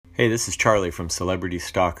Hey, this is Charlie from Celebrity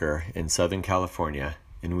Stalker in Southern California,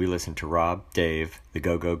 and we listen to Rob, Dave, the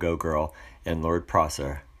Go Go Go Girl, and Lord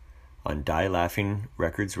Prosser on Die Laughing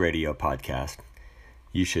Records Radio podcast.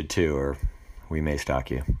 You should too, or we may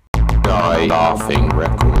stalk you. Die Laughing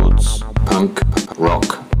Records Punk Rock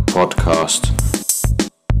Podcast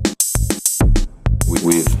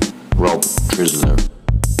with Rob Trisler.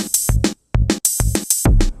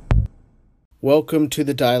 Welcome to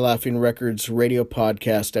the Die Laughing Records radio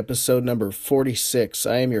podcast, episode number 46.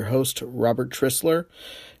 I am your host, Robert Trisler,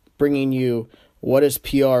 bringing you What is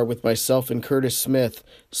PR with myself and Curtis Smith,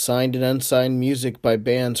 signed and unsigned music by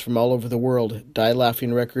bands from all over the world, Die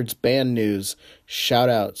Laughing Records band news,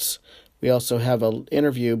 shout-outs. We also have an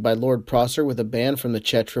interview by Lord Prosser with a band from the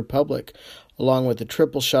Czech Republic, along with the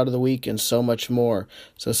triple shot of the week and so much more.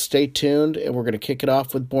 So stay tuned, and we're going to kick it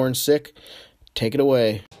off with Born Sick. Take it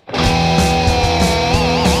away.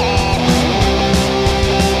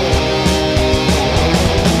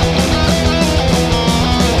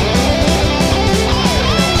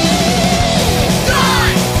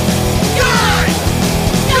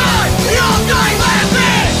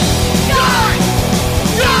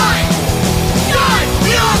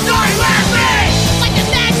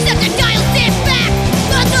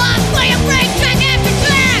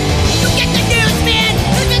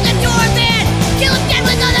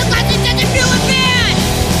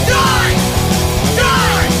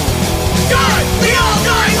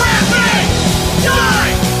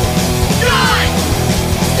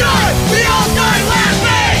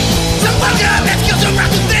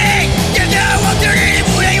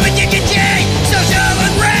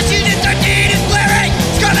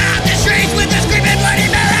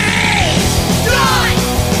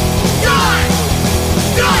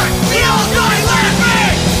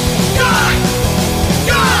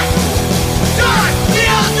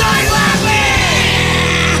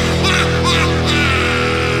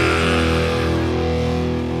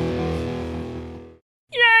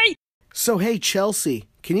 So hey Chelsea,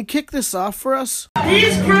 can you kick this off for us?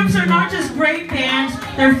 These groups are not just great bands,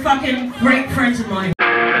 they're fucking great friends of mine.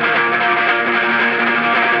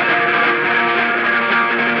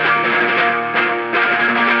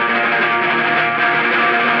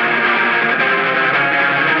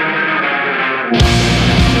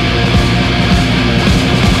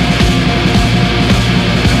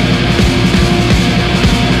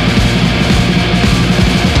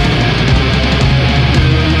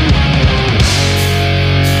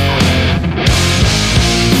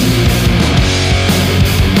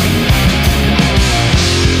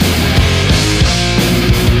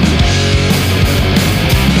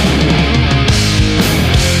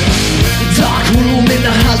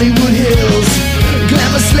 Hollywood hills,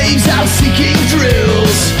 glamour slaves out seeking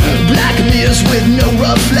thrills, black mirrors with no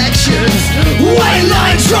reflections, white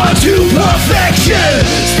lines drawn to perfection,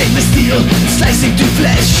 stainless steel slicing through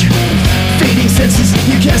flesh, fading senses,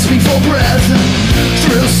 you gasping for breath,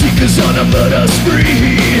 thrill seekers on a murder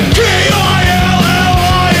spree, K-I-L-L-I-N-G,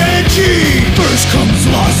 first comes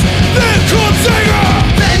lost, then comes singer,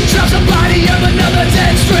 then drops the body of another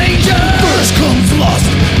dead stranger, first comes lost,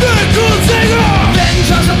 then comes singer,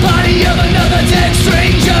 drops the body of another dead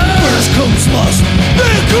stranger. First comes lost,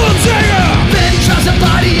 then comes singer. Then drops the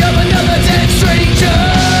body of another dead stranger.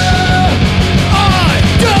 I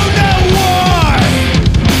don't know why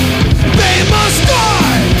they must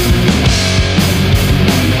die.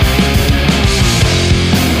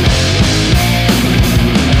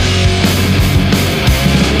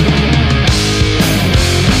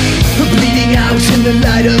 Bleeding out in the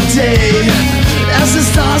light of day, as the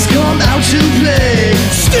stars come out to play.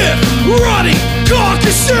 Stiff, rotting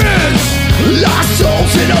carcasses, lost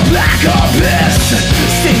souls in a black abyss.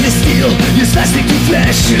 Stainless steel, you're slicing through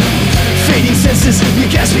flesh, fading senses,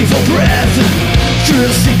 you're gasping for breath.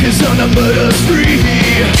 Thrill seekers on a murder spree,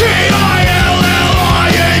 K-I-L-L-I-N-G.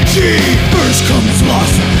 First comes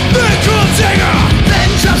lost, then comes singer, then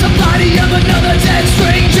drops the body of another dead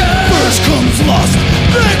stranger. First comes lost,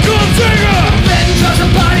 then comes singer, then drops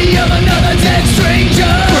the body of another dead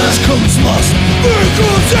stranger. First comes lost, then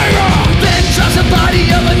comes singer, then drops the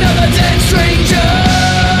body of another dead stranger.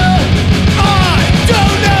 I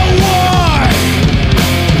don't know why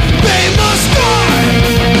they must die.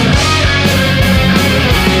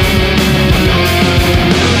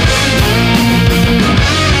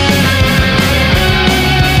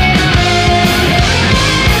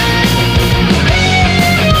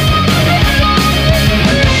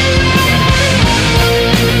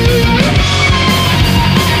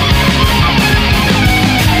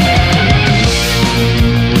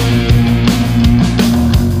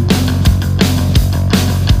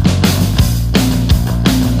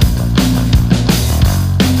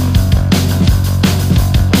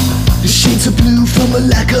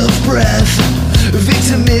 lack of breath,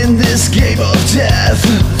 victim in this game of death,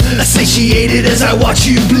 satiated as I watch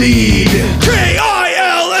you bleed. K-I-L-L-I-N-G.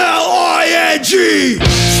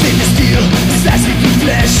 Stainless steel, plastic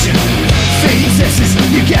flesh, fading senses,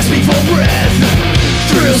 you gasping for breath,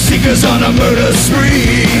 thrill seekers on a murder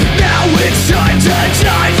spree. Now it's time to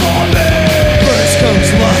die for me. First comes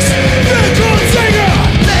lust, then comes anger,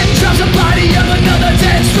 then drops the body of another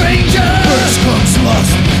dead stranger. First comes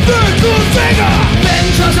lust, then comes anger, then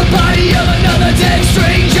drops the body of another dead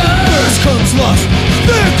stranger. First comes lust,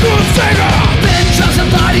 then comes anger, then drops the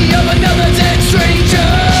body of another dead stranger.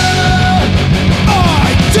 I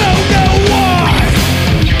don't know why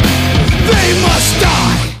they must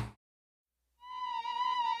die.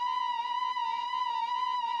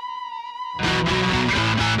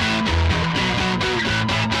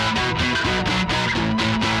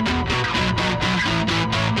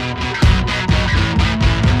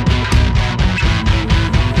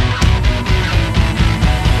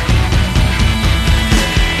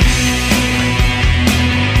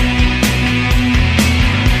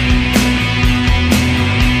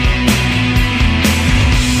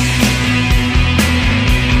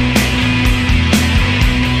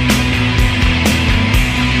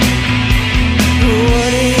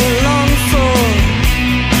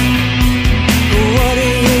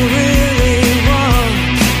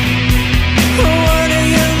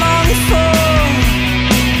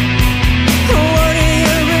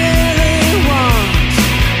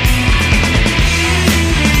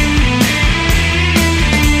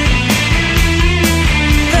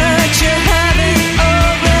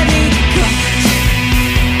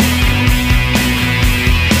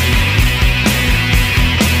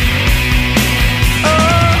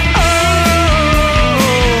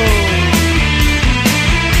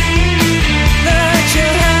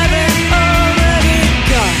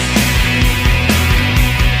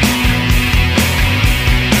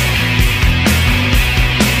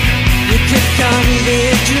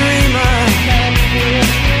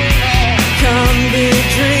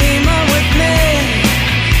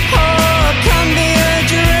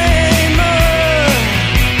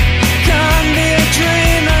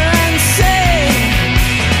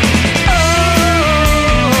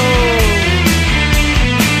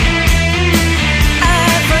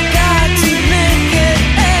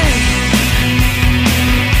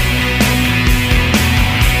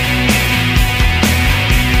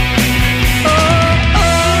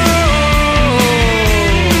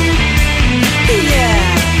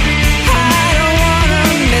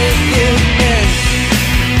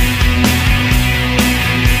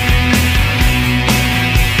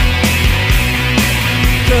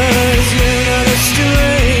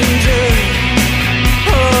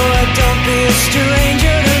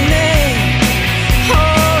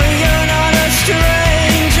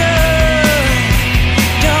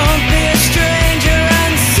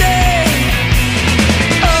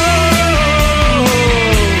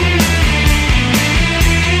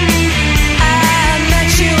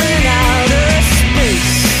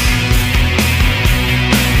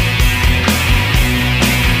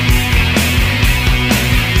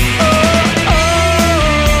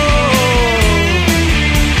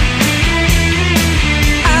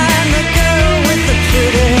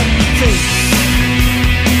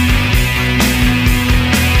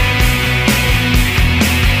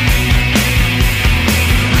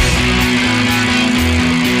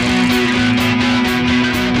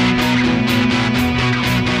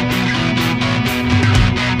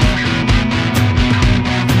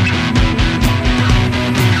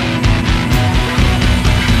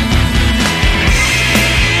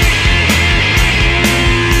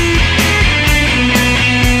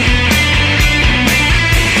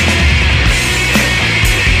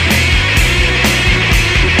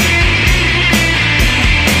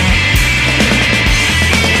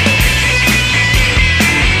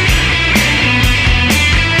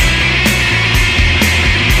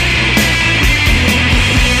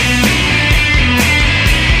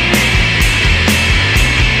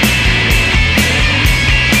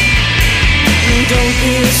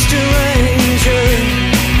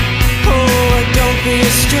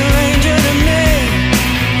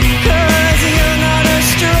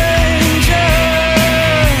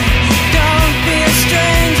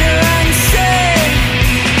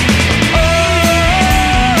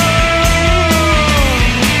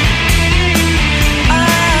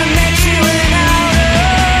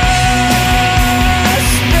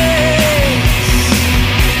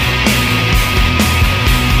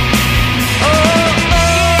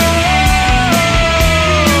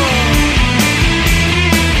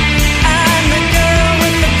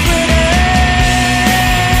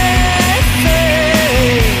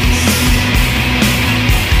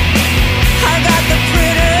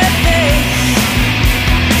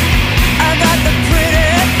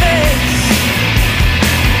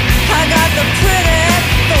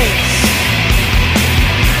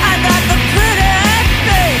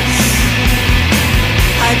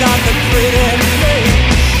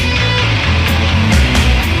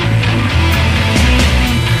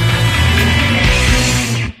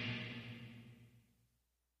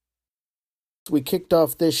 we kicked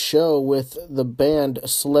off this show with the band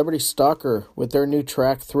Celebrity Stalker with their new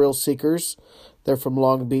track, Thrill Seekers. They're from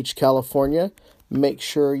Long Beach, California. Make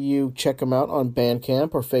sure you check them out on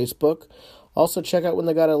Bandcamp or Facebook. Also, check out when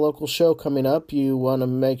they got a local show coming up. You want to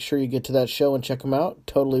make sure you get to that show and check them out.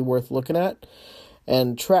 Totally worth looking at.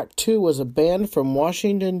 And track 2 was a band from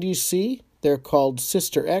Washington, D.C. They're called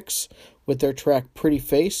Sister X with their track Pretty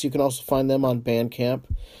Face. You can also find them on Bandcamp.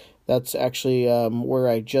 That's actually where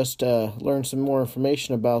I just learned some more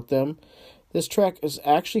information about them. This track is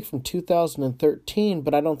actually from 2013,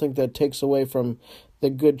 but I don't think that takes away from the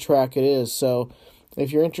good track it is. So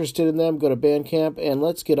if you're interested in them, go to Bandcamp, and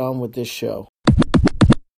let's get on with this show.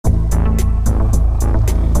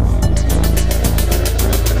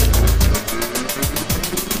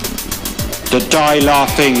 The Die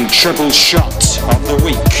Laughing Triple Shot of the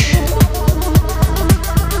Week.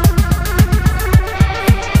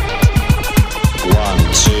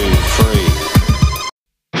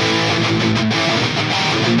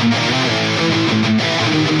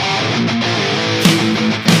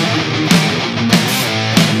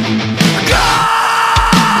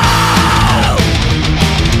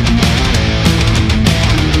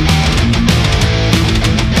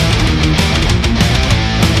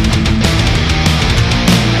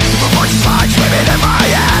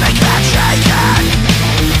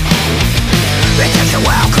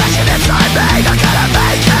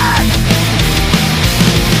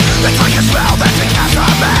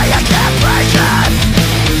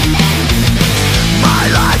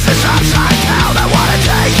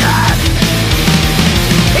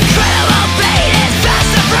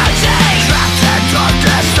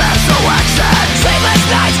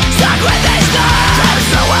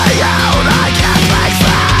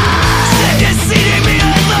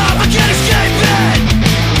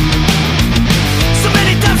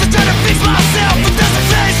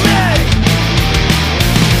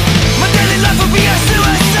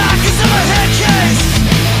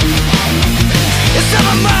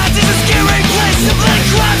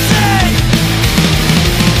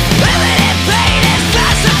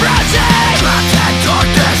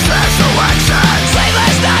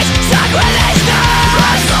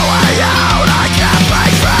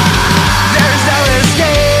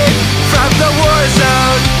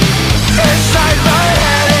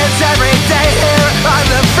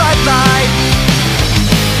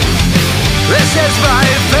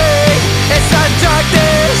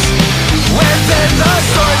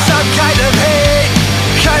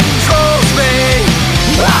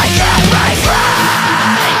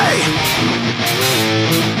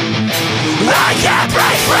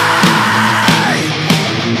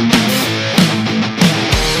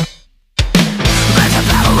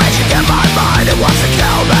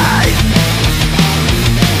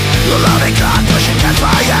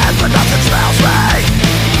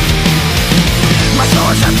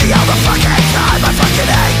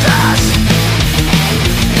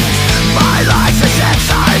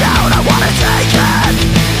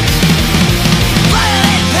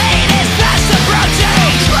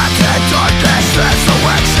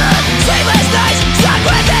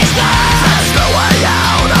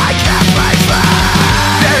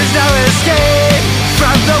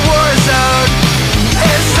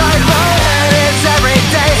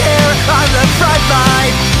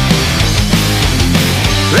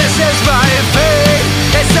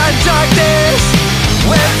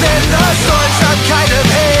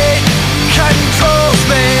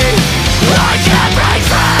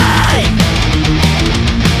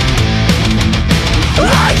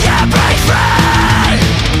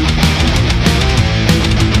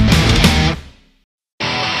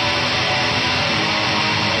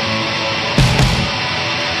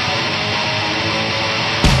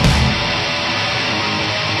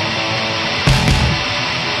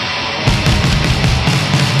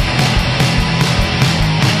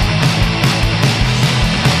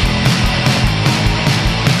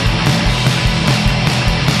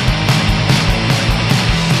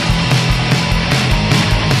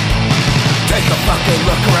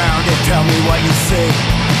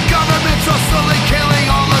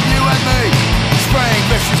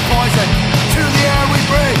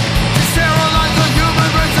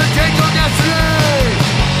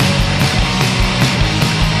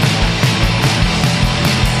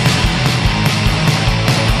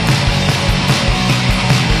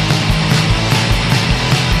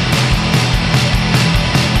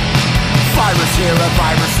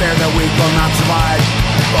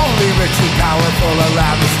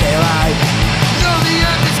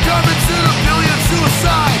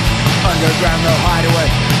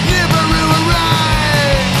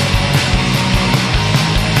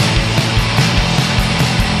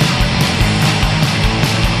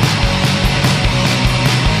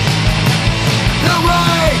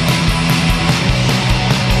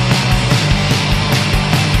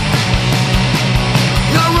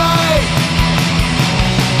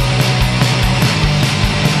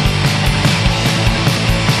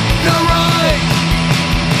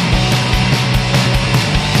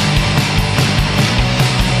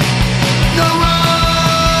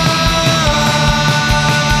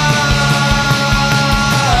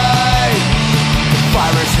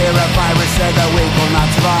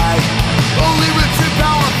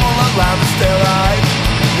 alarm is still alive.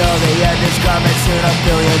 No, the end is coming soon, a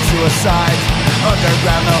billion suicides.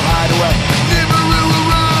 Underground, no hideaway, never will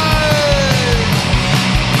arrive.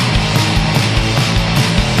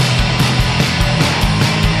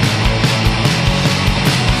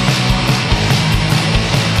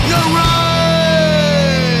 You're right.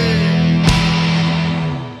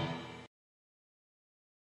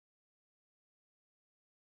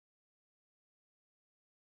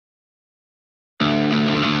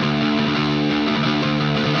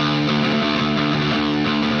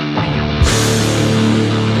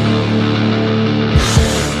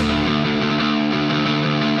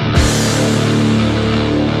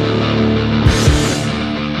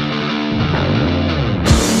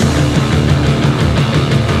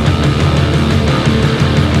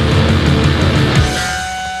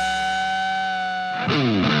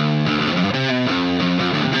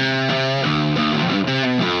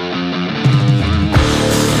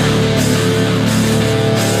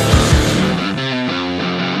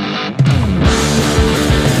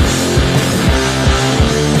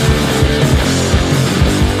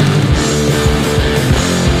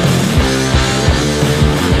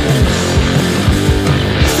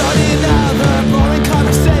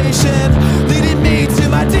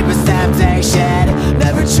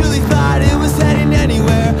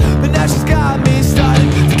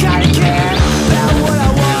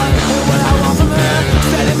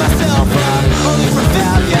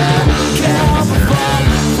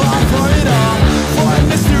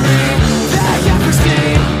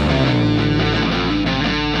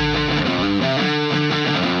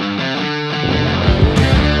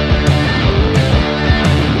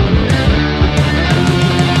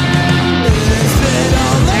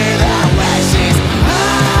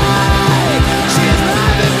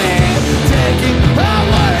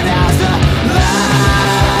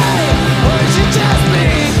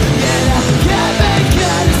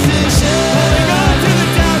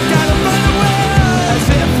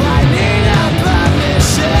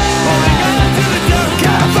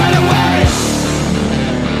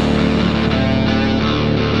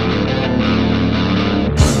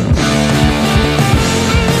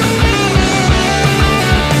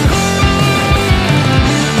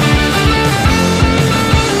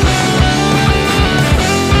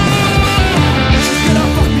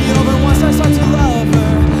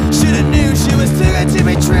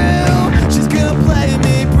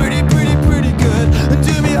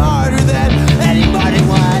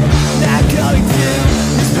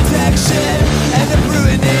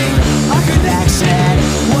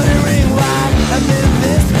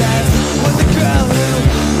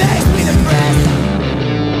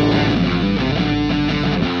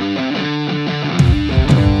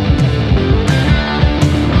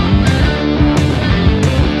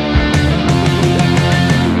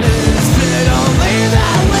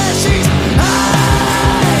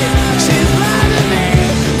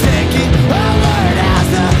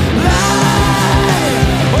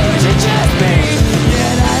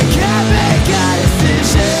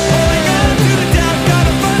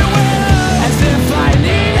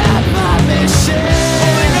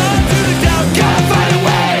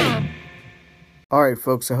 Alright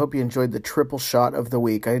folks, I hope you enjoyed the triple shot of the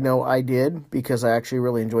week. I know I did, because I actually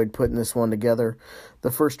really enjoyed putting this one together.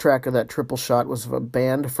 The first track of that triple shot was of a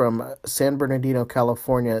band from San Bernardino,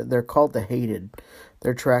 California. They're called The Hated.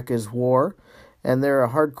 Their track is War, and they're a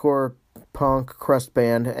hardcore punk crust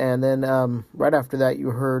band. And then right after that you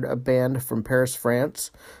heard a band from Paris,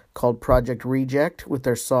 France called Project Reject with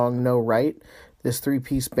their song No Right. This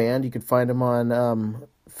three-piece band, you could find them on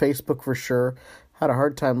Facebook for sure. Had a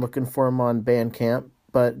hard time looking for them on Bandcamp,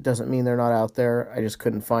 but doesn't mean they're not out there. I just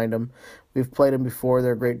couldn't find them. We've played them before.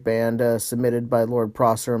 They're a great band, submitted by Lord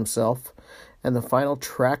Prosser himself. And the final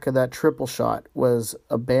track of that triple shot was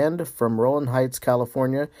a band from Rowland Heights,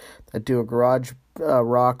 California, that do a garage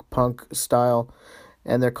rock punk style,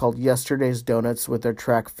 and they're called Yesterday's Donuts with their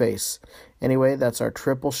track Face. Anyway, that's our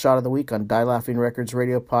triple shot of the week on Die Laughing Records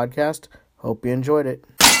Radio Podcast. Hope you enjoyed it.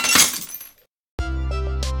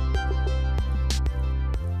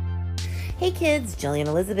 Hey kids, Jillian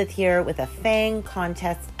Elizabeth here with a FANG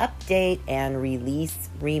contest update and release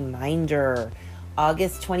reminder.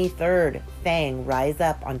 August 23rd, FANG Rise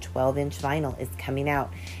Up on 12-inch vinyl is coming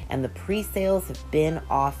out, and the pre-sales have been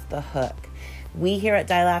off the hook. We here at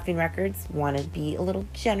Die Laughing Records want to be a little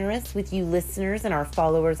generous with you listeners and our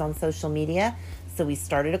followers on social media, so we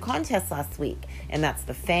started a contest last week, and that's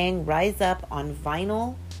the FANG Rise Up on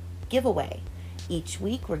vinyl giveaway. Each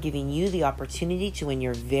week, we're giving you the opportunity to win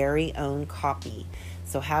your very own copy.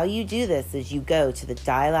 So how you do this is you go to the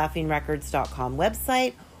DieLaughingRecords.com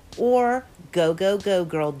website or Go Go Go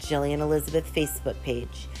Girl Jillian Elizabeth Facebook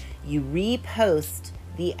page. You repost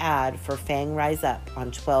the ad for Fang Rise Up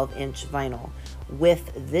on 12-inch vinyl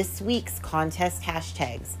with this week's contest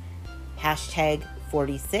hashtags, hashtag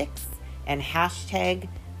 46 and hashtag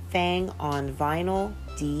Fang on Vinyl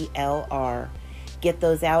DLR. Get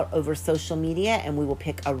those out over social media and we will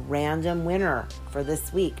pick a random winner for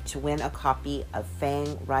this week to win a copy of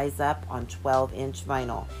Fang Rise Up on 12-inch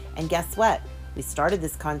vinyl. And guess what? We started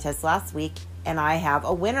this contest last week and I have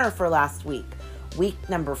a winner for last week. Week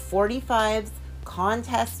number 45's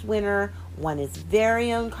contest winner won his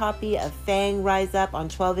very own copy of Fang Rise Up on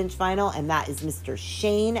 12-inch vinyl, and that is Mr.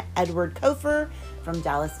 Shane Edward Kofer from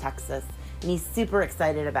Dallas, Texas. And he's super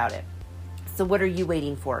excited about it. So what are you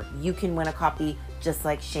waiting for? You can win a copy just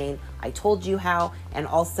like Shane. I told you how, and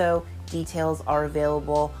also details are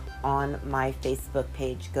available on my Facebook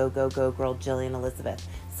page, Go Go Go Girl Jillian Elizabeth.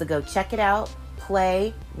 So go check it out,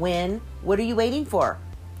 play, win. What are you waiting for?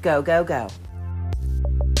 Go, go, go.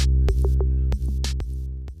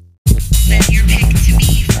 Send your pick to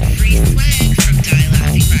me for free swag from Die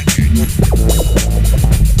Laughing Records.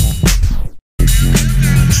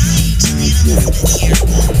 Hi, Jillian Elizabeth here.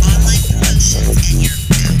 Online promotions and your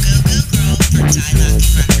Go Go Go Girl for Die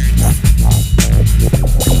Laughing Records.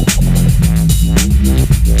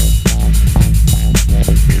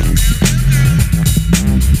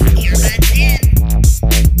 Earbuds in.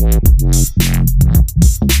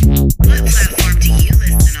 What platform do you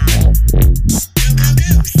listen on? Go, go,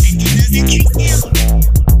 go. Send in those entries now.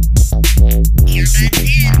 Earbuds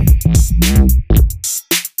in.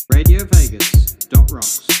 Radio Vegas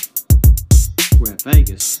 .rocks, where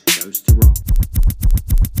Vegas goes to rock.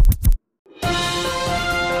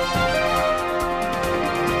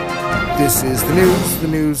 This is the news. The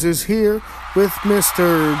news is here with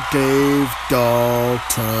Mr. Dave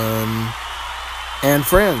Dalton and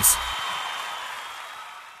friends.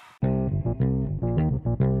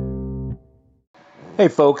 Hey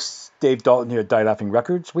folks, Dave Dalton here at Die Laughing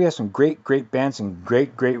Records. We have some great bands and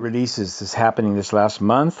great releases that's happening this last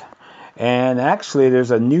month. And actually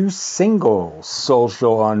there's a new single,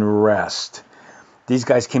 Social Unrest. These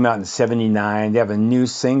guys came out in '79. They have a new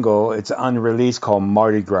single. It's unreleased called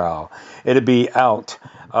Mardi Gras. It'll be out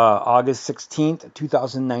August 16th,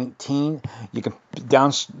 2019. You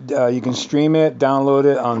can stream it, download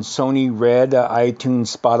it on Sony Red,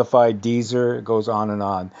 iTunes, Spotify, Deezer. It goes on and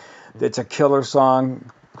on. It's a killer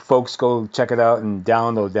song. Folks, go check it out and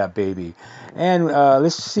download that baby. And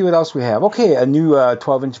let's see what else we have. Okay, a new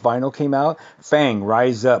 12-inch vinyl came out. Fang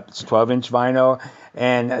Rise Up. It's 12-inch vinyl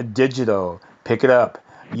and digital. Pick it up.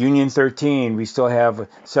 Union 13. We still have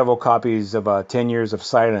several copies of 10 Years of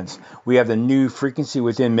Silence. We have the new Frequency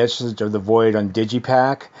Within Message of the Void on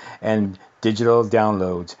Digipack and digital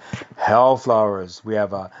downloads. Hellflowers. We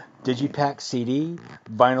have a Digipack CD,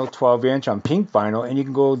 vinyl 12-inch on pink vinyl, and you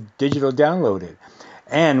can go digital download it.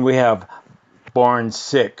 And we have Born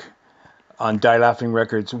Sick on Die Laughing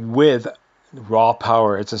Records with Raw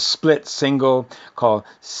Power. It's a split single called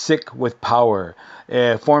Sick with Power.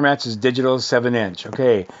 Formats is digital 7-inch.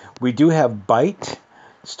 Okay, we do have Bite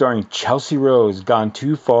starring Chelsea Rose, Gone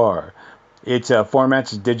Too Far. It's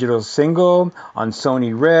formats is digital single on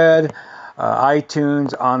Sony Red,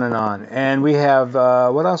 iTunes, on and on. And we have,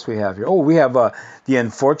 what else we have here? Oh, we have The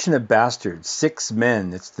Unfortunate Bastards, 6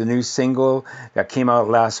 Men. It's the new single that came out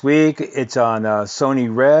last week. It's on Sony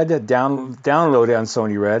Red. Download it on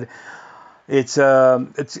Sony Red. It's a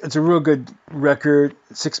real good record.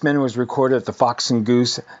 6 Men was recorded at the Fox and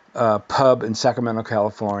Goose pub in Sacramento,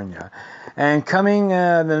 California. And coming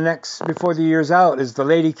before the year's out is the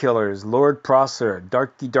Lady Killers, Lord Prosser,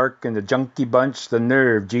 Darky Dark and the Junkie Bunch, The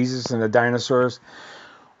Nerve, Jesus and the Dinosaurs,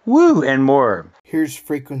 woo, and more. Here's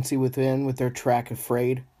Frequency Within with their track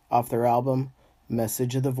Afraid off their album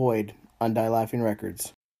Message of the Void on Die Laughing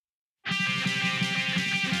Records.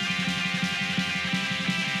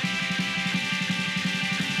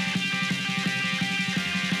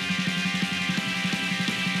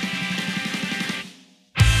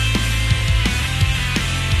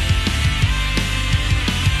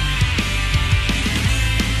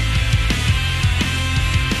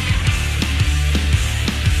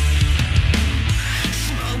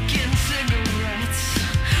 Smoking cigarettes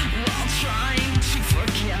while trying to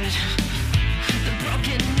forget the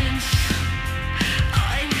broken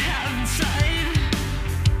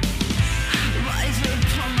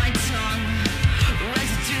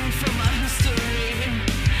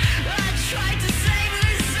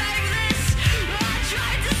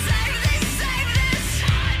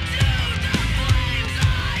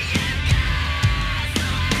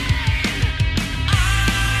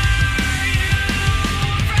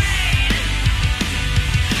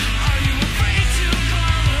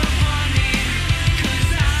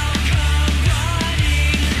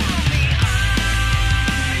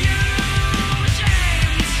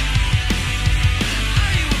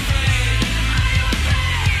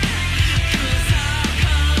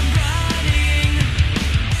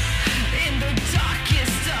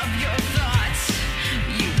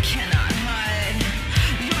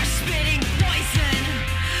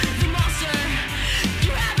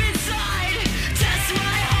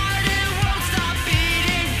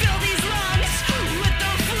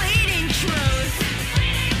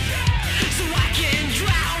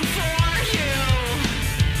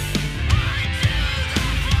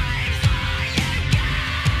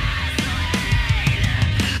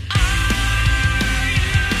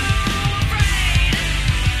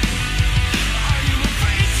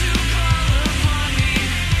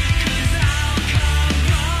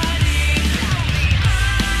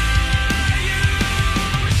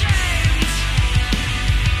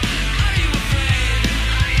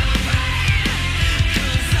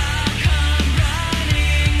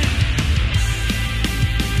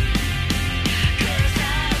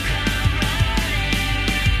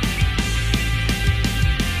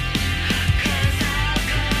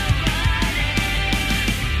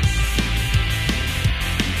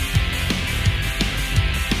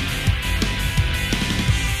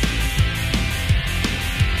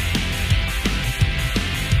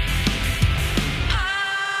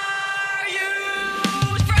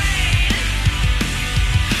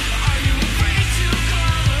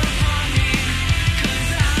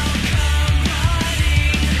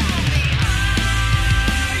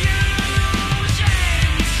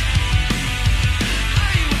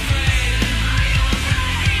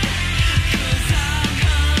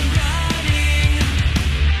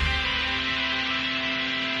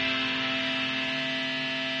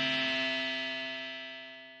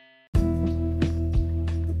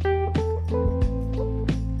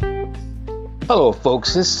Hello,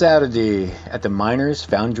 folks. This Saturday at the Miners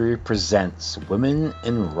Foundry presents Women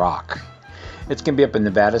in Rock. It's going to be up in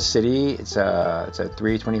Nevada City. It's at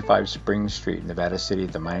 325 Spring Street, Nevada City,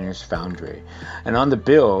 at the Miners Foundry. And on the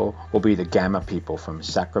bill will be the Gamma People from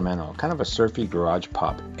Sacramento, kind of a surfy garage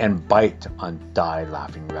pop, and Bite on Die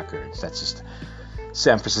Laughing Records. That's just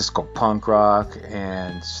San Francisco punk rock,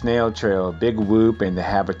 and Snail Trail, Big Whoop, and the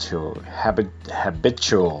Habituals.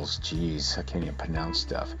 Jeez, I can't even pronounce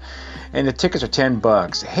stuff. And the tickets are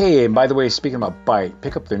 $10. Hey, and by the way, speaking about Bite,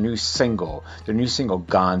 pick up their new single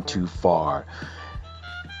Gone Too Far,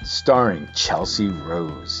 starring Chelsea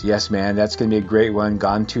Rose. Yes, man, that's going to be a great one.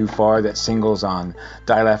 Gone Too Far. That single's on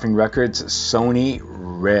Die Laughing Records, Sony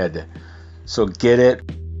Red. So get it.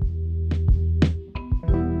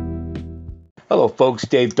 Hello, folks.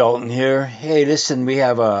 Dave Dalton here. Hey, listen, we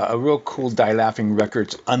have a real cool Die Laughing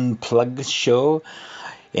Records Unplugged show.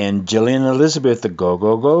 And Jillian Elizabeth, the Go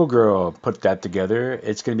Go Go Girl, put that together.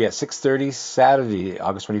 It's going to be at 6:30 Saturday,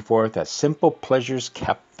 August 24th at Simple Pleasures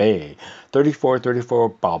Cafe, 3434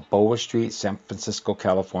 Balboa Street, San Francisco,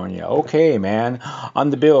 California. Okay, man.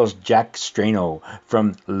 On the bills, Jack Strano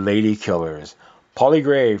from Lady Killers, Polly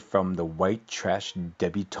Gray from the White Trash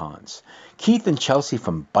Debutantes, Keith and Chelsea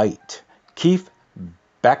from Bite, Keith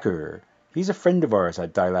Becker. He's a friend of ours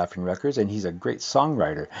at Die Laughing Records, and he's a great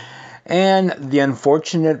songwriter. And The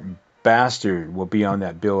Unfortunate Bastard will be on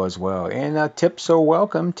that bill as well. And tips are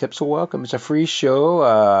welcome. Tips are welcome. It's a free show.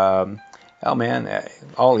 Oh, man,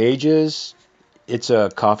 all ages. It's a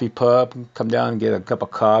coffee pub. Come down and get a cup of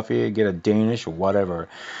coffee, get a Danish or whatever.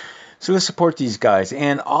 So let's support these guys.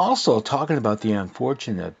 And also, talking about The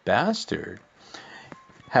Unfortunate Bastard,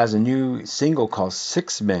 has a new single called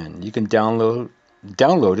Six Men. You can download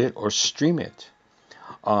it or stream it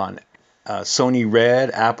on Sony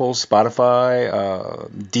Red, Apple, Spotify,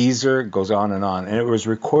 Deezer, goes on. And it was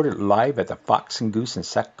recorded live at the Fox and Goose in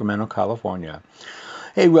Sacramento, California.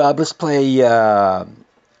 Hey, Rob, let's play an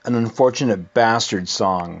Unfortunate Bastard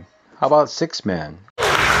song. How about Six Men?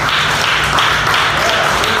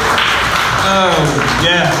 Oh,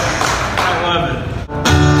 yes. I love it.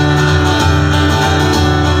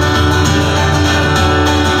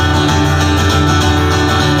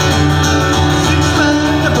 Six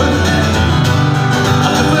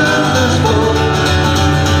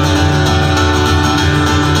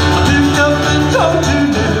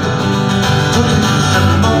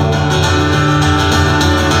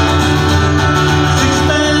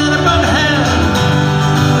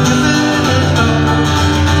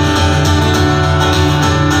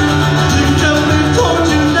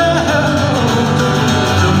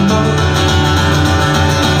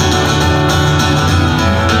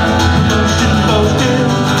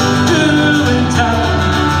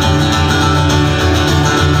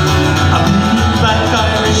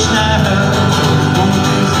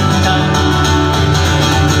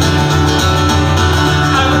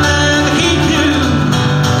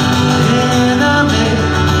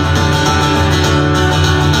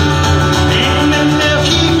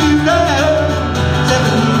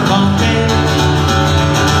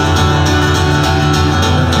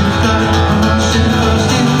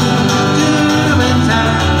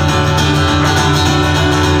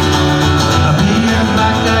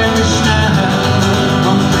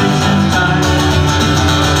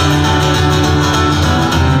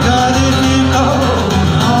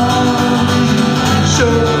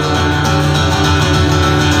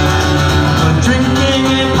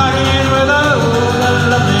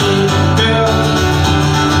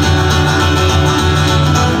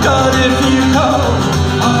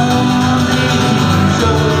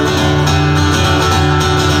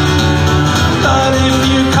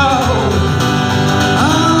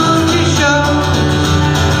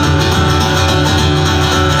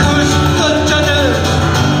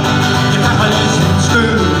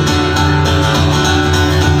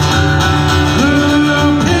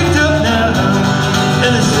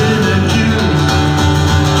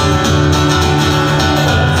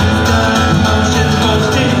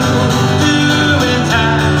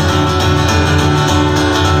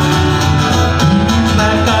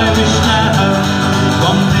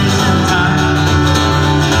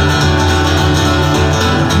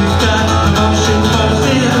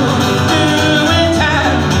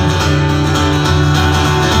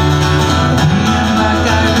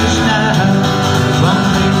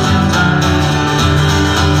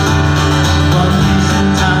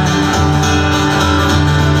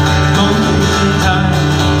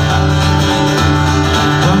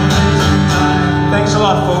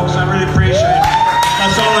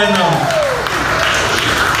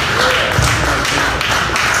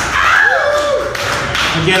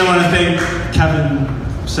Again, I want to thank Kevin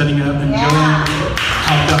for setting it up and Joanne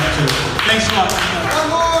helped up too. Thanks a lot.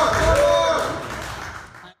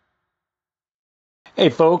 Hey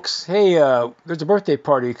folks, there's a birthday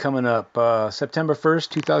party coming up September 1st,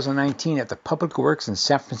 2019 at the Public Works in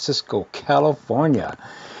San Francisco, California.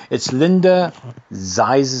 It's Linda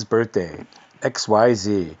Zeiss's birthday,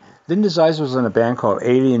 XYZ. Linda Zeiss was in a band called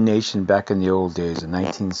Alien Nation back in the old days in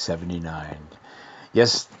 1979.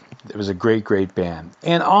 Yes, it was a great, great band.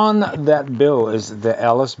 And on that bill is the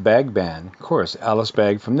Alice Bag Band. Of course, Alice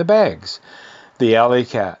Bag from the Bags. The Alley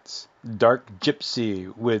Cats. Dark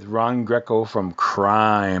Gypsy with Ron Greco from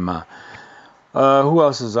Crime. Who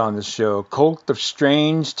else is on the show? Cult of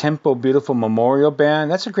Strange, Tempo Beautiful Memorial Band.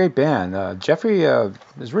 That's a great band. Jeffrey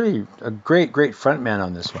is really a great, great frontman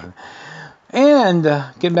on this one. And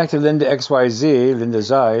getting back to Linda XYZ, Linda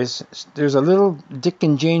Zeiss, there's a little Dick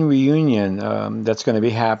and Jane reunion that's going to be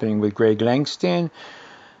happening with Greg Langston,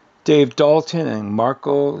 Dave Dalton, and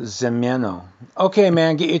Marco Zemmeno. Okay,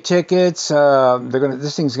 man, get your tickets.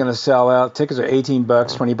 This thing's gonna sell out. Tickets are $18,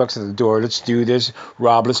 $20 at the door. Let's do this.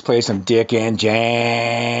 Rob, let's play some Dick and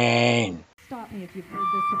Jane. Stop me if you've heard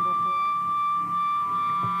this one before.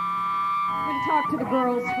 I'm gonna talk to the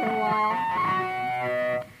girls for a while.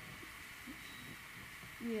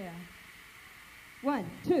 Yeah. 1,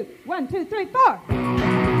 2, 1, 2, 3, 4.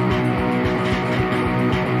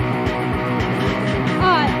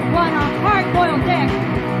 I want a hard-boiled dick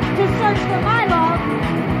to search for my love,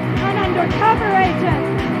 an undercover agent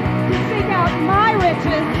to seek out my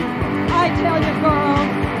riches. I tell you, girls,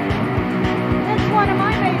 it's one of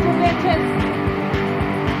my major bitches.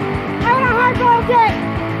 I want a hard-boiled dick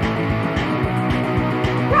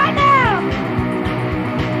right now.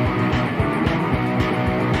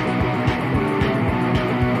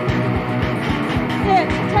 It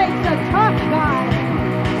takes a tough guy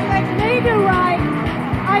to make me do right.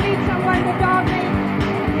 I need someone to dog me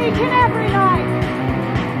each and every night.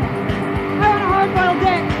 I want a hard-boiled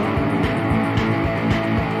dick.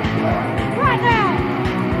 Right now.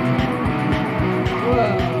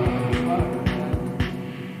 Whoa.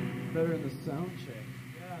 Better in the sound check.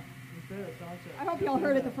 Yeah, it's better at sound check. I hope y'all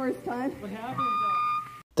heard it the first time. What happened?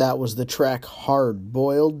 That was the track Hard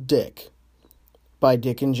Boiled Dick by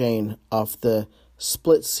Dick and Jane off the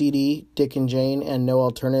split CD Dick and Jane and No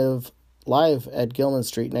Alternative live at Gilman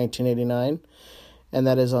Street, 1989, and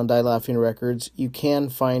that is on Die Laughing Records. You can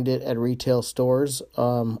find it at retail stores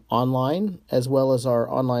online, as well as our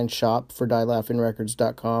online shop for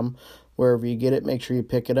dielaughingrecords.com. Wherever you get it, make sure you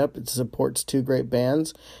pick it up. It supports 2 great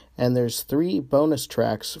bands, and there's 3 bonus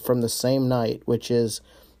tracks from the same night, which is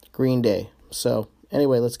Green Day. So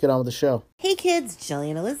anyway, let's get on with the show. Hey kids,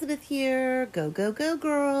 Jillian Elizabeth here. Go, go, go,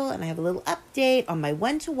 girl. And I have a little update on my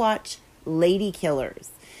one to watch, Lady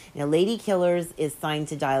Killers. Now, Lady Killers is signed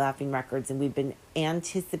to Die Laughing Records, and we've been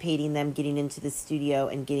anticipating them getting into the studio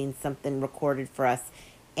and getting something recorded for us.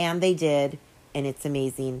 And they did, and it's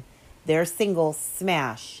amazing. Their single,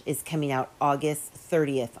 Smash, is coming out August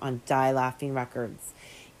 30th on Die Laughing Records.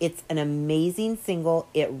 It's an amazing single.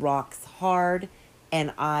 It rocks hard,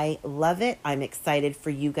 and I love it. I'm excited for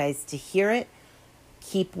you guys to hear it.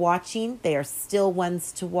 Keep watching. They are still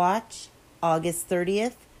ones to watch. August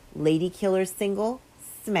 30th, Lady Killers single,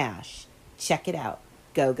 Smash. Check it out.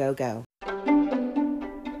 Go, go, go.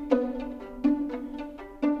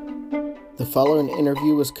 The following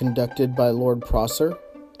interview was conducted by Lord Prosser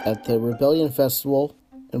at the Rebellion Festival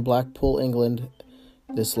in Blackpool, England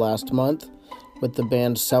this last month with the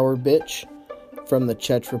band Sour Bitch from the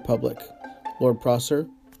Czech Republic. Lord Prosser,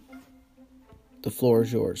 the floor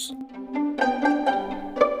is yours.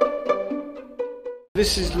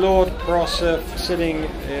 This is Lord Prosser sitting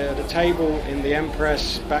at a table in the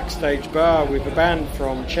Empress backstage bar with a band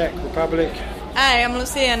from Czech Republic. Hi, I'm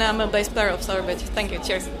Lucy and I'm a bass player of Sour Bitch. Thank you,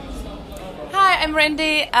 cheers. Hi, I'm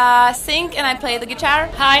Randy, sing and I play the guitar.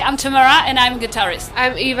 Hi, I'm Tamara and I'm a guitarist.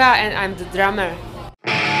 I'm Eva and I'm the drummer.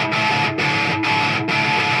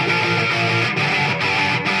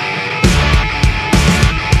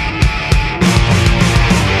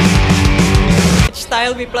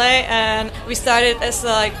 Style we play, and we started as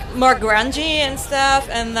like more grungy and stuff,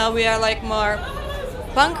 and now we are like more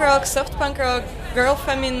punk rock, soft punk rock, girl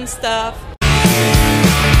feminine stuff.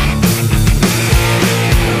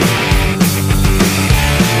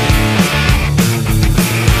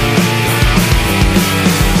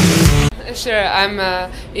 Sure, I'm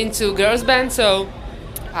into girls band, so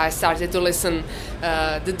I started to listen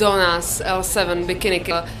the Donnas, L7, Bikini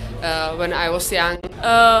Kill when I was young.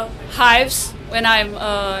 Hives when I'm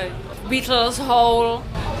Beatles, Hole.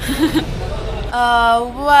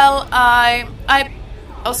 Well, I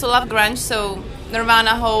also love grunge, so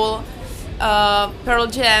Nirvana, Hole, Pearl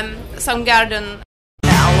Jam, Soundgarden.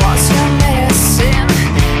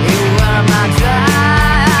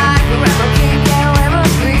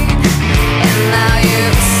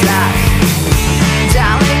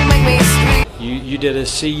 You did a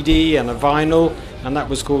CD and a vinyl, and that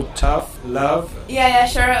was called Tough Love. Yeah,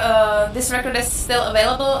 sure. This record is still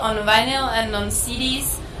available on vinyl and on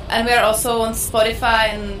CDs, and we are also on Spotify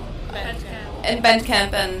and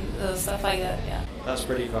Bandcamp and stuff like that. Yeah. That's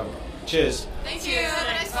pretty fun. Cheers. Thank you. Have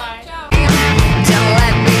a nice time. Ciao.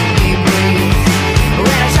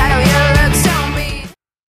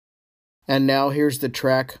 And now here's the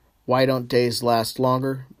track Why Don't Days Last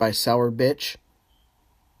Longer by Sour Bitch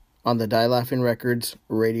on the Die Laughing Records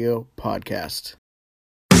radio podcast.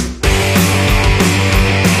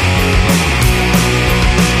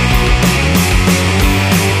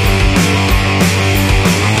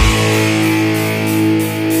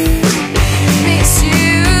 Miss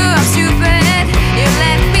you, I'm stupid. You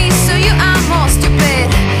left me, so you are more stupid.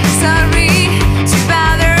 Sorry to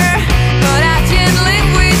bother, but I can't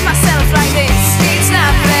live with myself like this. It's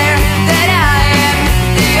not fair that I am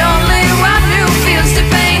the only one who feels the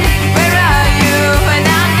pain. Where are you when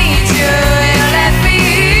I need you?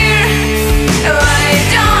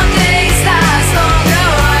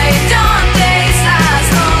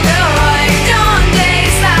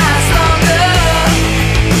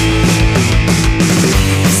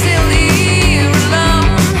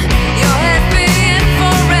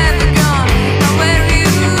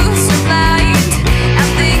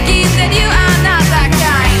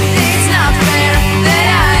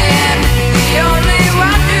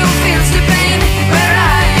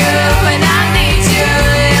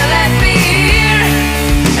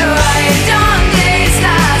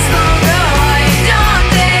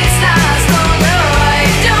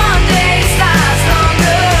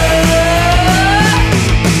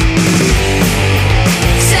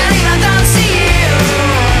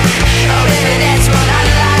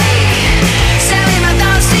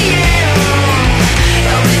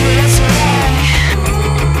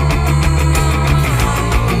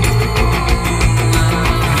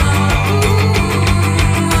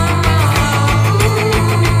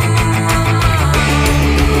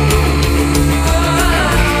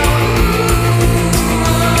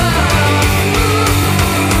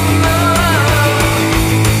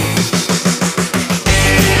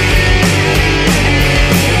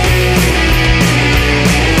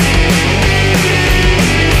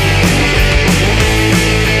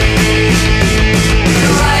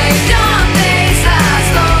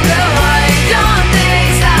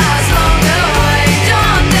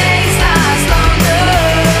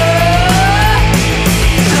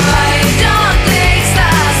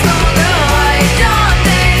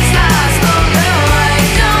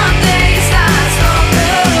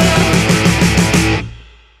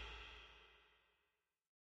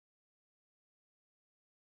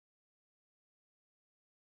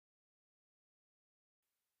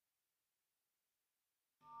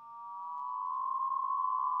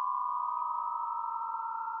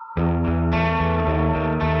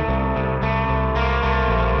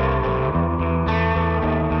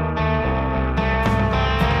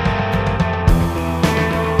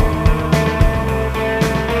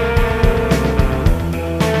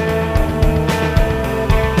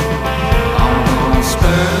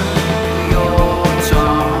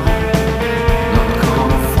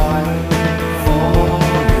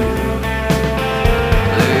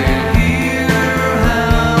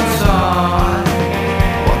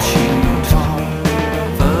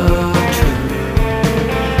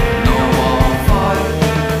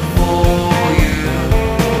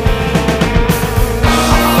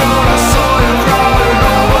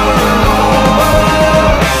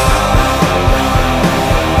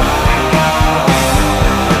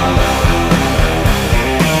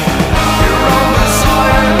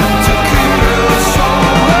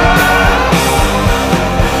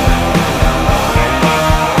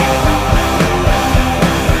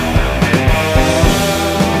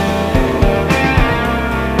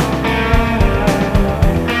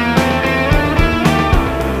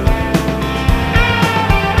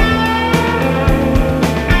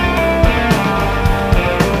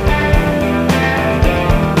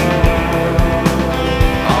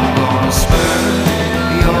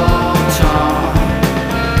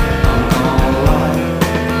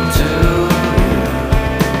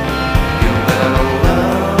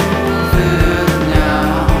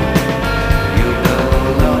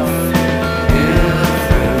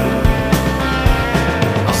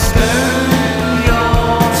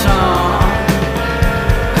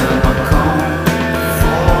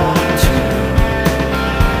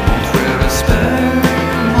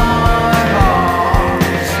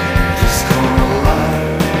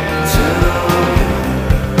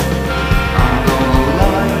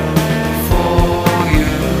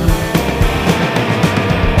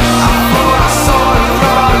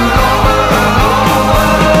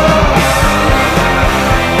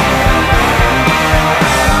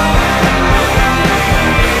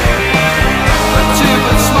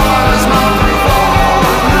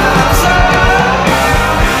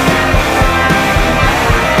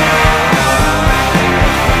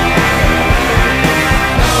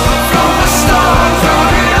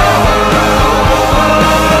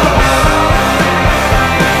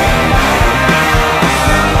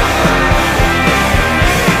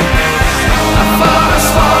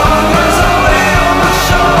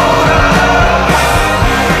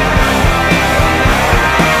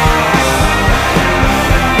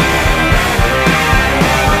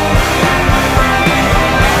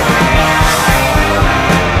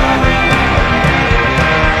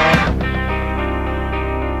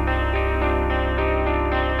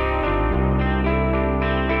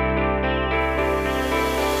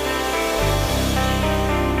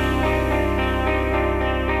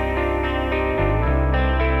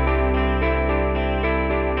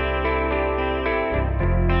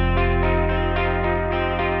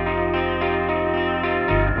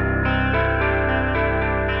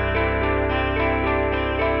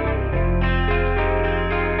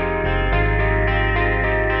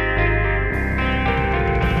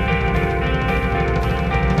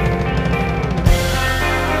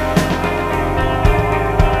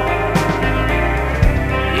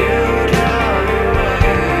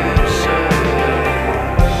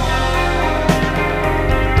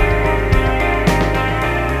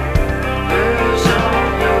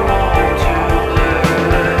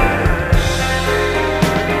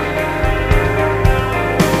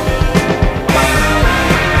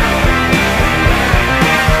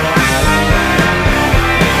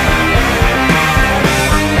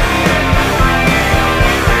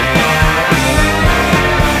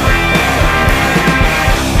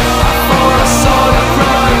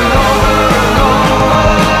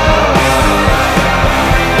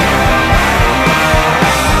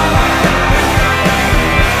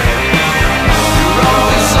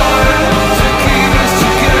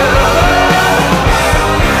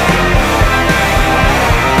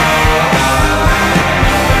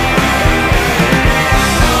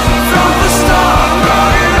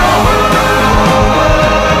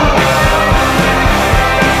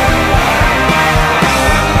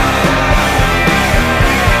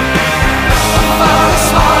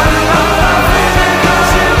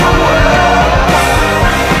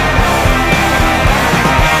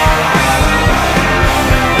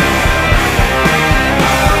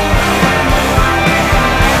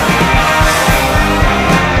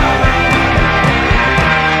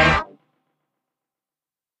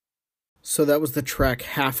 So that was the track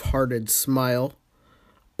Half-Hearted Smile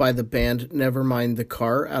by the band Nevermind the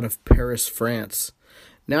Car out of Paris, France.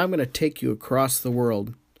 Now I'm going to take you across the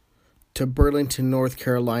world to Burlington, North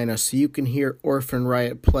Carolina, so you can hear Orphan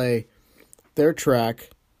Riot play their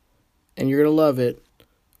track, and you're going to love it.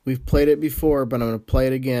 We've played it before, but I'm going to play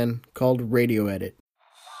it again, called Radio Edit.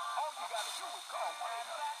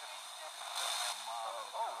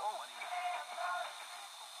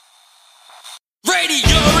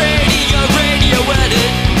 Radio, radio, radio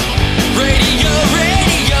edit. Radio,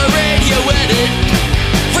 radio, radio edit.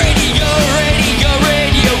 Radio, radio,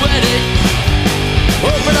 radio edit.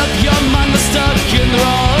 Open up your mind, we're stuck in the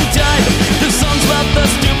wrong time. The song's about the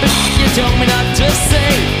stupid you told me not to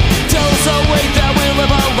say. Tell us all wait that we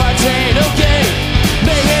live our lives ain't okay.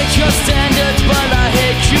 May hate your standards, but I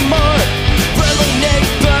hate you more. Friendly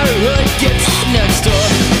neighborhood gets next door.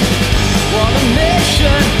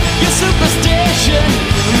 Automation, your superstition.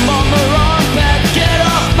 I'm on the wrong path, get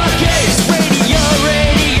off my case. Radio,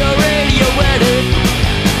 radio, radio edit.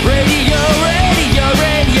 Radio, radio,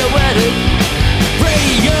 radio edit.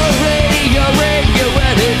 Radio, radio, radio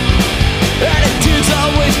edit. Attitude's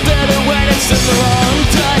always better when it's in the wrong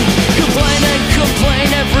time. Complain and complain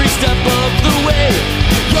every step of the way.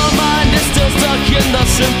 Your mind is still stuck in the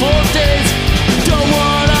simple days. Don't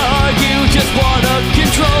wanna argue, just wanna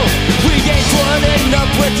control. We ain't putting up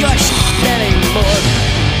with your shit anymore.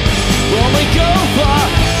 Only go far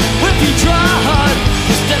if you try hard.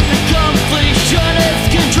 The step to completion is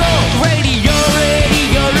control. Radio,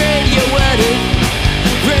 radio, radio edit.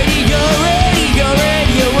 Radio, radio,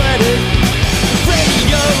 radio edit.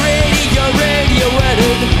 Radio, radio, radio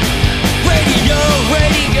edit. Radio,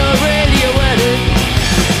 radio, radio edit.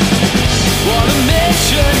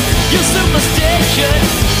 Automation, your superstition.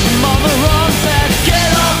 I'm on the wrong path,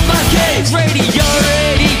 get off my case. Radio,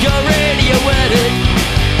 radio, radio edit.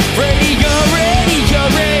 Radio, radio,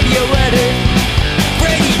 radio edit.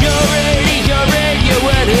 Radio, radio, radio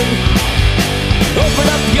edit. Open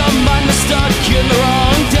up your mind, we're stuck in the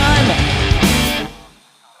wrong time.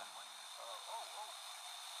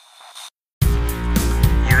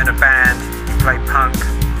 You're in a band, you play punk,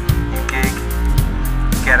 you gig,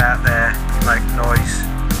 you get out there, you make noise,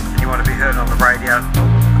 and you want to be heard on the radio.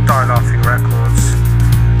 Die Laughing Records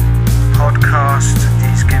podcast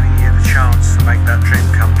is giving you the chance to make that dream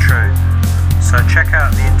come true. So check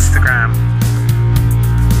out the Instagram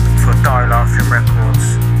for Die Laughing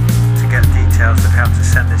Records to get details of how to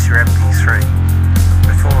send us your MP3.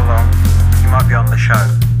 Before long, you might be on the show.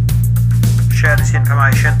 Share this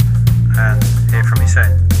information and hear from you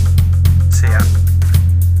soon. See ya.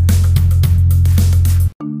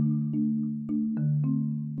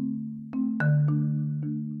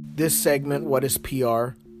 This segment, What is PR,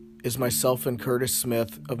 is myself and Curtis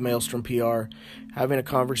Smith of Maelstrom PR having a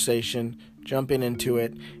conversation, jumping into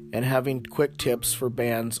it, and having quick tips for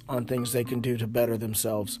bands on things they can do to better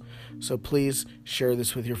themselves. So please share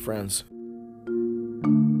this with your friends.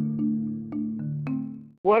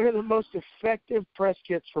 What are the most effective press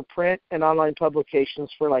kits for print and online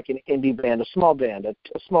publications for like an indie band, a small band, a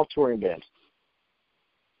small touring band?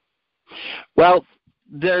 Well,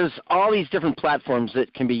 there's all these different platforms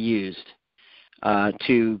that can be used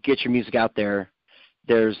to get your music out there.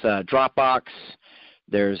 There's Dropbox,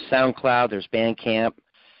 there's SoundCloud, there's Bandcamp.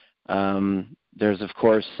 There's, of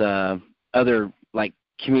course, other like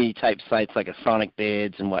community-type sites like Sonic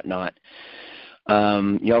Bids and whatnot.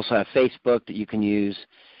 You also have Facebook that you can use.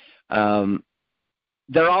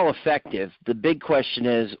 They're all effective. The big question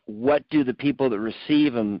is, what do the people that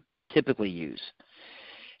receive them typically use?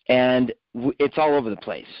 And it's all over the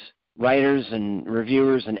place. Writers and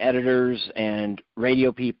reviewers and editors and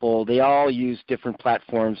radio people, they all use different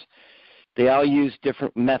platforms. They all use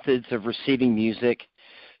different methods of receiving music.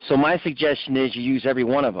 So my suggestion is you use every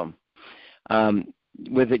one of them.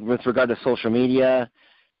 With regard to social media,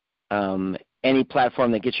 any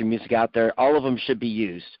platform that gets your music out there, all of them should be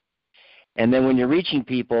used. And then when you're reaching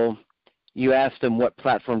people, you ask them what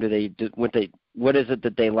platform what is it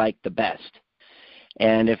that they like the best.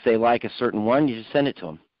 And if they like a certain one, you just send it to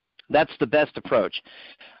them. That's the best approach.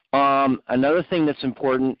 Another thing that's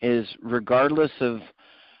important is, regardless of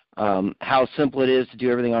how simple it is to do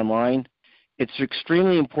everything online, it's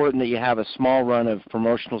extremely important that you have a small run of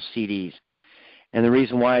promotional CDs. And the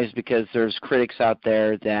reason why is because there's critics out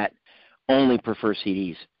there that only prefer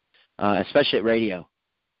CDs, especially at radio.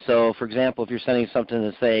 So, for example, if you're sending something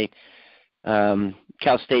to, say,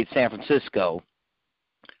 Cal State San Francisco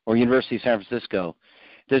or University of San Francisco,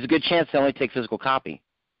 there's a good chance they only take physical copy.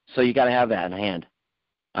 So you got to have that in hand.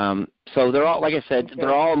 So they're all, like I said,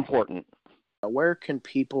 they're all important. Where can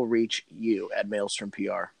people reach you at Maelstrom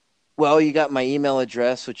PR? Well, you got my email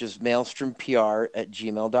address, which is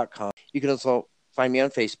maelstrompr@gmail.com. You can also find me on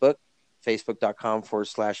Facebook,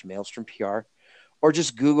 facebook.com/maelstrompr, or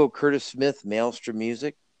just Google Curtis Smith Maelstrom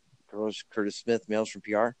Music, or Curtis Smith Maelstrom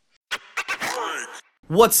PR.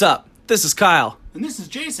 What's up? This is Kyle. And this is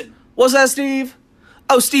Jason. What's that, Steve?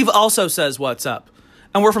 Oh, Steve also says what's up.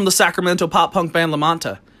 And we're from the Sacramento pop-punk band La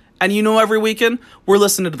Manta. And you know every weekend, we're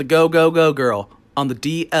listening to the Go Go Go Girl on the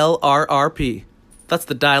DLRRP. That's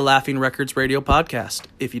the Die Laughing Records radio podcast,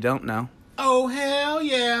 if you don't know. Oh, hell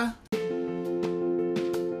yeah.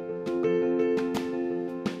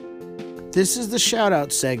 This is the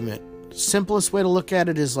shout-out segment. Simplest way to look at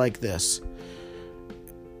it is like this.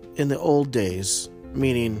 In the old days,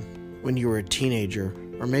 meaning when you were a teenager,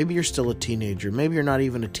 or maybe you're still a teenager, maybe you're not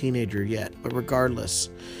even a teenager yet, but regardless,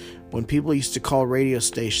 when people used to call radio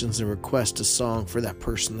stations and request a song for that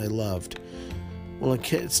person they loved, well,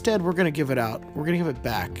 instead we're going to give it out. We're going to give it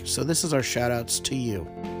back. So this is our shout-outs to you.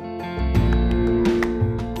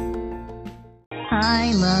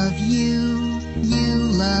 I love you, you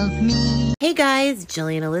love me. Hey guys,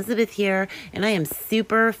 Jillian Elizabeth here, and I am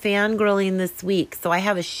super fangirling this week, so I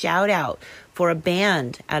have a shout out for a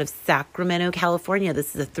band out of Sacramento, California.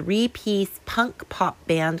 This is a 3-piece punk pop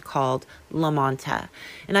band called La Manta.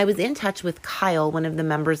 And I was in touch with Kyle, one of the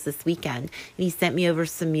members, this weekend, and he sent me over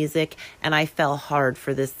some music, and I fell hard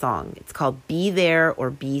for this song. It's called Be There or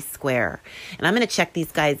Be Square. And I'm going to check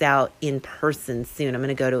these guys out in person soon. I'm going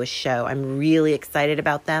to go to a show. I'm really excited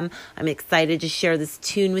about them. I'm excited to share this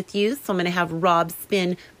tune with you, so I'm going to have Rob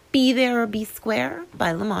spin Be There or Be Square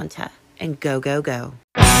by La Manta. And go, go, go.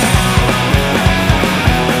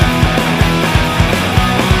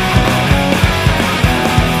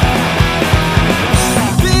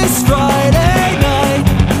 This Friday night,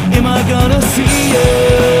 am I gonna see you?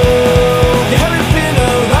 You haven't been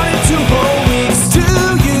around in 2 whole weeks. Do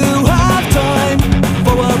you have time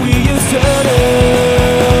for what we used to do?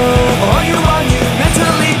 Or are you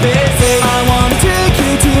mentally busy? I wanna take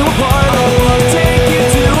you to a party. I wanna take you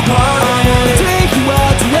to a party. I wanna take you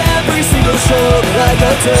out to every single show that I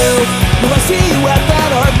go to. Will I see you at that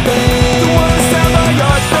art thing? The ones down by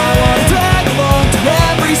yard thing. I wanna tag along to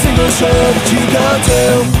every single show that you go to.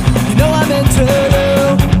 You know I'm into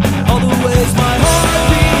all the ways my heart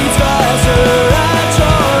beats faster and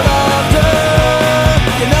short after.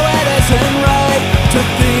 You know it isn't right to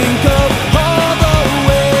think of all the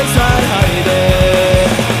ways I hide it.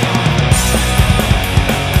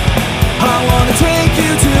 I wanna take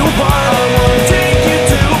you to a party. I wanna take you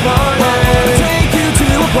to a party. I wanna take you to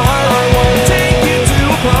a party. I wanna take you to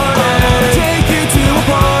a party. I wanna take you to a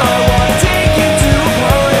party. I wanna take you to a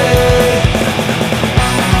party.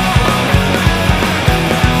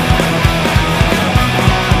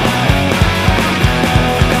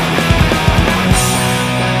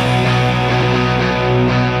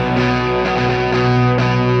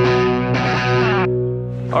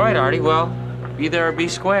 All right, Artie, well, be there or be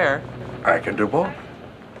square. I can do both.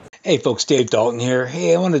 Hey folks, Dave Dalton here.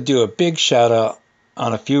 Hey, I want to do a big shout out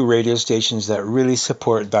on a few radio stations that really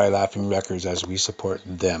support Die Laughing Records as we support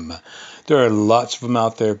them. There are lots of them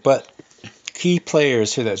out there, but key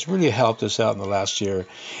players here that's really helped us out in the last year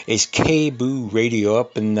is K-Boo Radio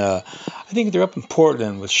up in, I think they're up in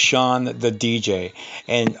Portland with Sean the DJ,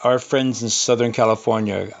 and our friends in Southern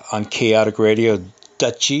California on Chaotic Radio,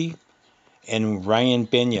 Dutchie and Ryan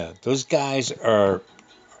Benya. Those guys are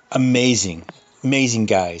amazing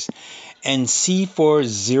guys. And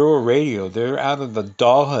C40 Radio, they're out of the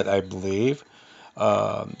Doll Hut, I believe.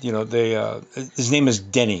 His name is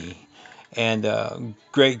Denny, and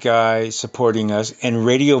great guy supporting us. And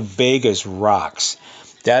Radio Vegas rocks.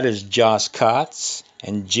 That is Josh Kotz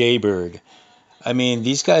and Jaybird. I mean,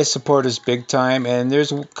 these guys support us big time. And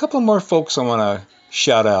there's a couple more folks I want to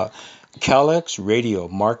shout out. Calex Radio,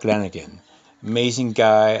 Mark Lanigan. Amazing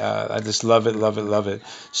guy. I just love it.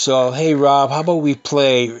 So, hey, Rob, how about we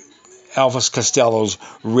play Elvis Costello's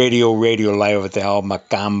Radio live at the El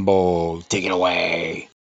Macambo. Take it away.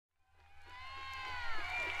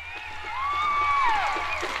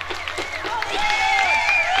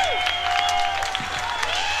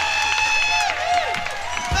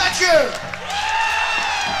 Thank you.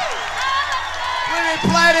 We've been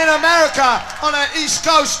playing in America on the East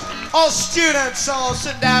Coast, all students, so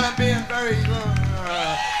sitting down and being very...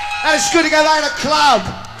 and it's good to get out of a club.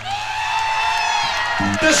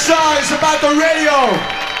 This song is about the radio.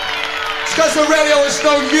 It's because the radio is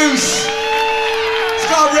no use. It's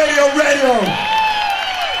called Radio.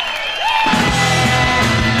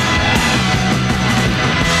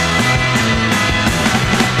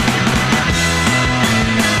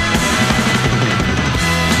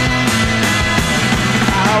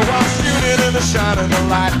 I was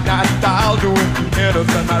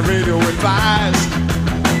my radio advised.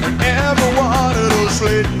 And every one of those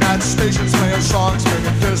late night stations playing songs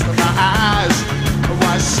bringing tears to my eyes.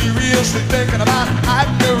 Why seriously thinking about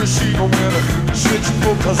hiding the receiver when the shit's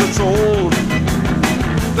full cause it's old.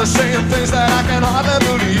 They're saying things that I can hardly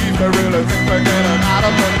believe. They really think we're getting out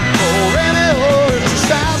of control. Radio is the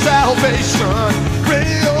sound salvation.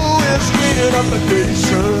 Radio is cleaning up the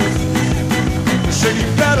nation. They say you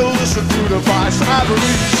better listen to the voice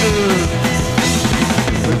vibration.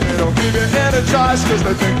 But they don't give you any choice cause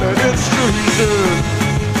they think that it's treason.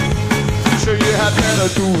 So you had better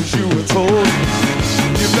do as you were told.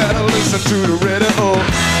 You better listen to the radio.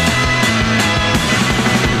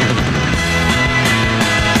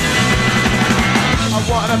 I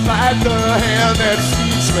wanna bite the hand that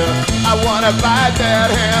feeds me. I wanna bite that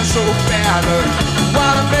hand so bad.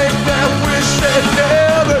 Wanna make them wish they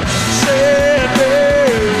never said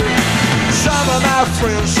me. Some of my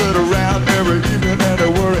friends sit around every evening and they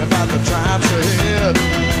worry about the times ahead.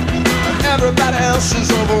 And everybody else is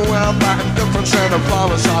overwhelmed by indifference and the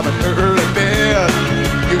promise of an early bed.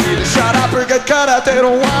 You either shut up or get cut out. They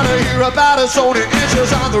don't wanna hear about us. Only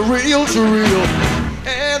inches on the reel to reel.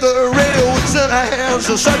 And the radio is in our hands.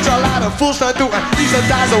 There's such a lot of fools not doing. These are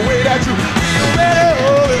guys the way that you. The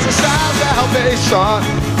radio is a sound salvation.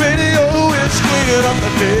 Radio is cleaning up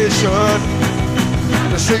the nation.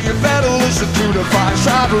 They say you better listen to the voice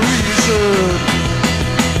of reason.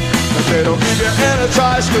 But they don't give you any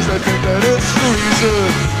choice cause they think that it's treason.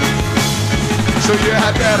 So you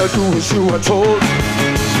had better do as you were told.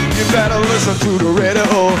 You better listen to the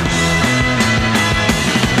radio.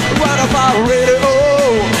 What about radio?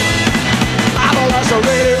 I'm a lost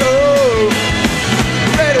radio.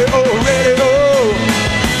 Radio, radio.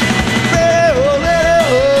 Radio,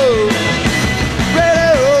 radio.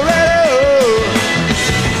 Radio, radio.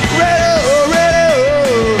 Radio, radio.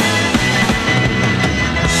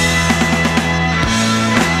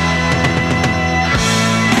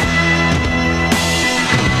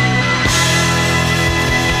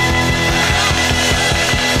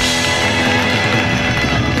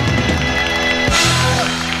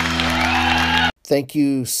 Thank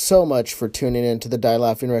you so much for tuning in to the Die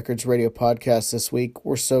Laughing Records radio podcast this week.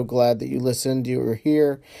 We're so glad that you listened, you were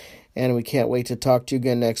here, and we can't wait to talk to you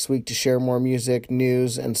again next week to share more music,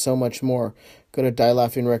 news, and so much more. Go to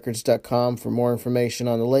dielaughingrecords.com for more information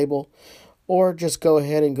on the label, or just go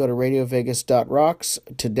ahead and go to radiovegas.rocks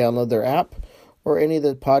to download their app, or any of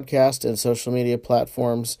the podcast and social media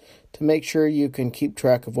platforms to make sure you can keep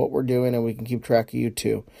track of what we're doing and we can keep track of you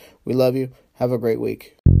too. We love you. Have a great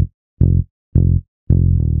week.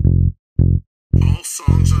 All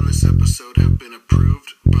songs on this episode have been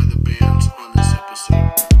approved by the bands on this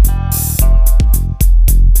episode.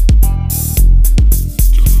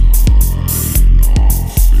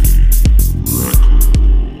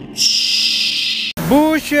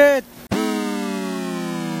 Bullshit!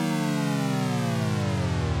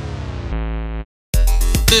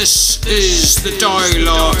 This is the Die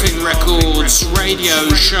Laughing Records radio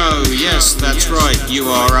show. Yes, that's right. You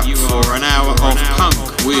are up for an hour of punk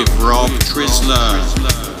with Rob Trisler,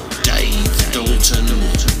 Dave Dalton,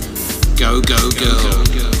 Go Go Girl,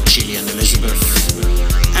 Gillian Elizabeth,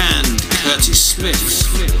 and Curtis Smith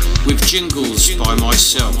with jingles by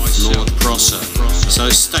myself, Lord Prosser. So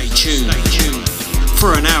stay tuned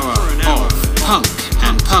for an hour of punk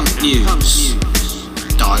and punk news.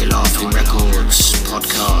 Die Laughing Records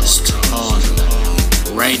podcast on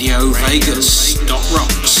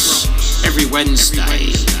RadioVegas.rocks every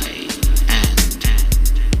Wednesday and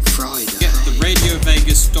Friday. Get the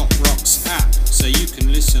RadioVegas.rocks app so you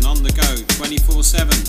can listen on the go 24/7.